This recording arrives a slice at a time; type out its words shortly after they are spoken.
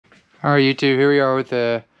Alright YouTube, here we are with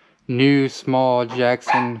the new small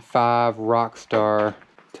Jackson 5 Rockstar.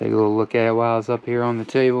 Take a little look at it while it's up here on the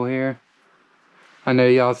table here. I know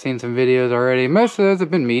y'all seen some videos already. Most of those have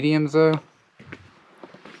been mediums though.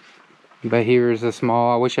 But here's the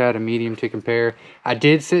small. I wish I had a medium to compare. I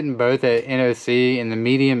did sit in both at NOC and the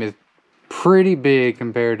medium is pretty big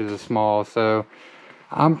compared to the small. So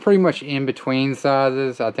I'm pretty much in between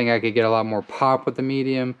sizes. I think I could get a lot more pop with the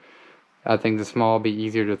medium. I think the small will be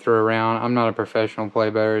easier to throw around. I'm not a professional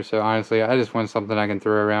play boater, so honestly, I just want something I can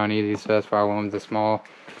throw around easy, so that's why I went with the small.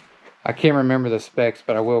 I can't remember the specs,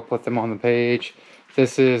 but I will put them on the page.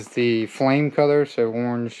 This is the flame color, so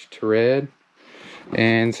orange to red.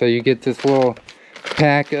 And so you get this little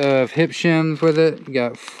pack of hip shims with it. You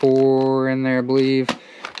got 4 in there, I believe.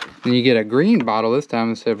 And you get a green bottle this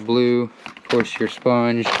time instead of blue. Of course, your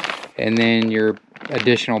sponge, and then your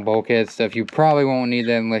additional bulkhead stuff. You probably won't need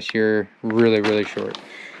that unless you're really short.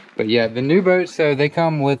 But yeah, the new boats, so they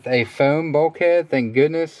come with a foam bulkhead, thank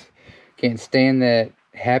goodness. Can't stand that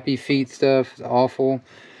happy feet stuff, it's awful.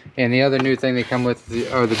 And the other new thing they come with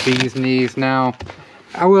are the bee's knees. Now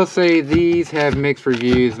I will say these have mixed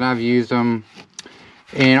reviews and I've used them,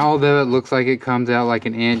 and although it looks like it comes out like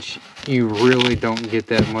an inch, you really don't get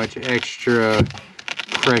that much extra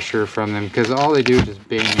pressure from them, because all they do is just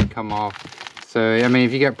bend and come off. So I mean,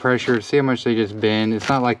 if you got pressure, see how much they just bend. It's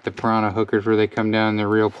not like the piranha hookers where they come down, they're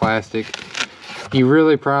real plastic. You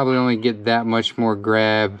really probably only get that much more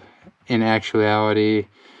grab in actuality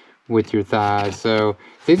with your thighs. So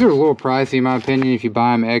these are a little pricey in my opinion if you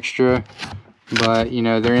buy them extra, but you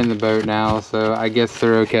know, they're in the boat now, so I guess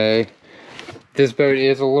they're okay. This boat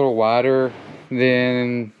is a little wider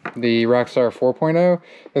than the Rockstar 4.0.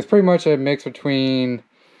 It's pretty much a mix between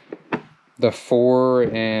the 4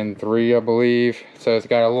 and 3, I believe. So it's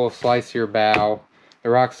got a little slicier bow. The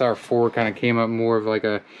Rockstar 4 kind of came up more of like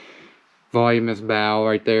a voluminous bow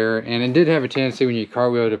right there, and it did have a tendency when you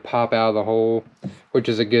cartwheel to pop out of the hole, which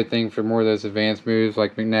is a good thing for more of those advanced moves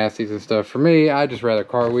like McNasty's and stuff. For me, I just rather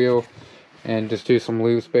cartwheel and just do some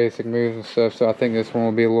loose basic moves and stuff, so I think this one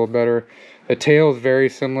will be a little better. The tail is very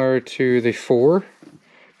similar to the 4,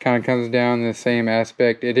 kind of comes down the same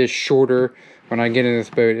aspect. It is shorter. When I get in this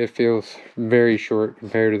boat, it feels very short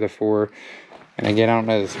compared to the 4. And again, I don't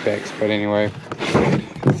know the specs, but anyway.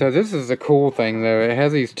 So this is a cool thing though. It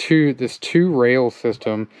has this 2 rail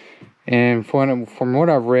system. And from what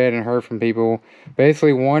I've read and heard from people,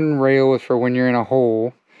 basically one rail is for when you're in a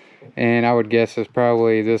hole. And I would guess it's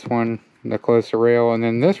probably this one, the closer rail. And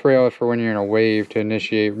then this rail is for when you're in a wave to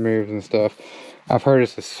initiate moves and stuff. I've heard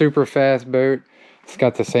it's a super fast boat. It's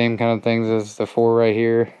got the same kind of things as the 4 right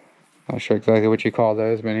here. Not sure exactly what you call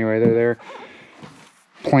those, but anyway, they're there.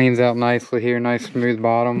 Planes out nicely here, nice smooth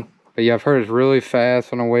bottom. But yeah, I've heard it's really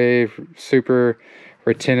fast on a wave, super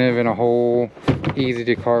retentive in a hole, easy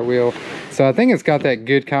to cartwheel. So I think it's got that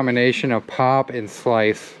good combination of pop and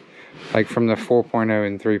slice, like from the 4.0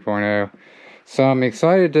 and 3.0. So I'm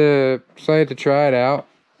excited to try it out.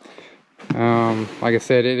 Like I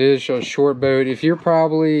said, it is a short boat. If you're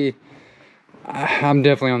probably, I'm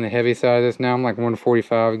definitely on the heavy side of this now. I'm like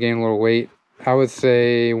 145, gain a little weight. I would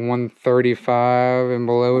say 135 and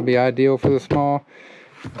below would be ideal for the small.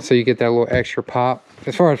 So you get that little extra pop.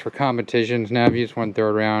 As far as for competitions, now if you just want to throw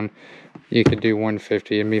it around, you could do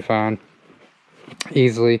 150 and be fine.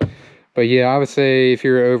 Easily. But yeah, I would say if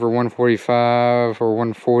you're over 145 or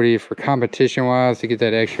 140 for competition wise, to get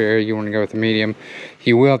that extra air, you want to go with the medium.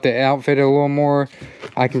 You will have to outfit it a little more.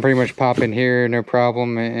 I can pretty much pop in here, no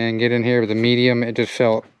problem, and get in here with the medium. It just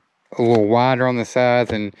felt a little wider on the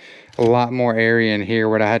sides and a lot more area in here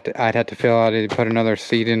where I'd have to fill out, either put another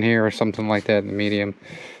seat in here or something like that in the medium.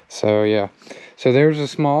 So yeah, so there's a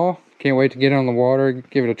small. Can't wait to get on the water,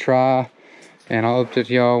 give it a try, and I'll update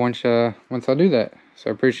y'all once I do that. So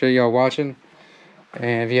I appreciate y'all watching,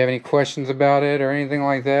 and if you have any questions about it or anything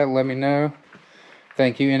like that, let me know.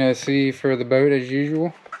 Thank you NOC for the boat as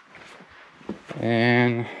usual,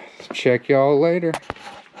 and check y'all later.